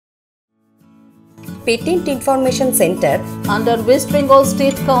Patent Information Center under West Bengal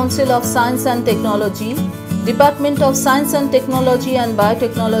State Council of Science and Technology, Department of Science and Technology and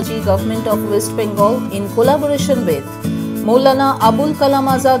Biotechnology, Government of West Bengal, in collaboration with Maulana Abul Kalam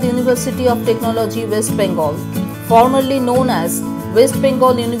Azad University of Technology, West Bengal, formerly known as West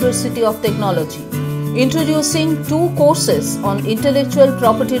Bengal University of Technology, introducing 2 courses on intellectual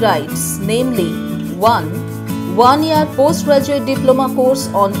property rights, namely 1-year postgraduate diploma course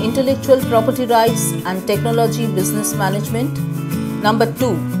on intellectual property rights and technology business management. Number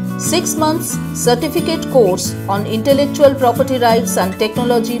 2, 6 months certificate course on intellectual property rights and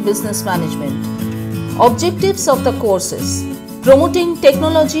technology business management. Objectives of the courses: promoting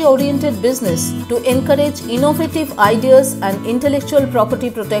technology-oriented business to encourage innovative ideas and intellectual property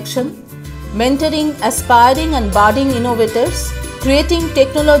protection, mentoring aspiring and budding innovators, creating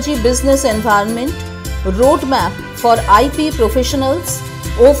technology business environment, roadmap for IP professionals,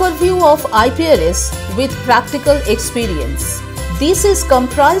 overview of IPRS with practical experience. This is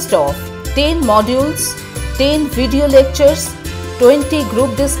comprised of 10 modules, 10 video lectures, 20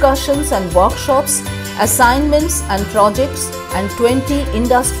 group discussions and workshops, assignments and projects, and 20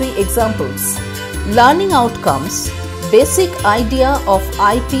 industry examples. Learning outcomes: basic idea of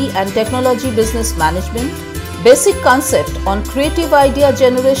IP and technology business management, basic concept on creative idea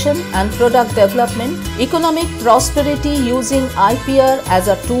generation and product development, economic prosperity using IPR as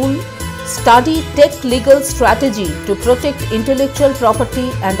a tool, study tech legal strategy to protect intellectual property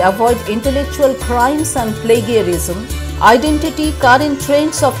and avoid intellectual crimes and plagiarism, identity current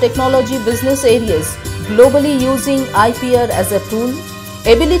trends of technology business areas globally using IPR as a tool,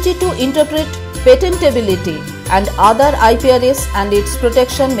 ability to interpret patentability and other IPRS and its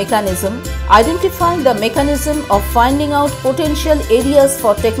protection mechanism, identifying the mechanism of finding out potential areas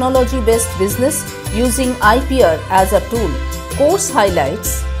for technology-based business using IPR as a tool. Course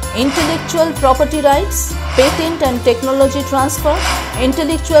highlights: intellectual property rights, patent and technology transfer,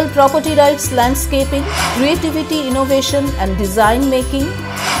 intellectual property rights landscaping, creativity, innovation and design making,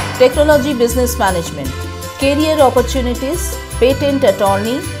 technology business management, career opportunities, patent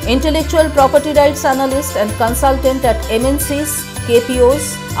attorney, intellectual property rights analyst and consultant at MNCs,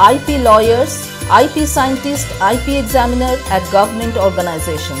 KPOs, IP lawyers, IP scientist, IP examiner at government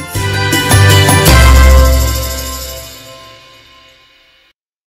organizations.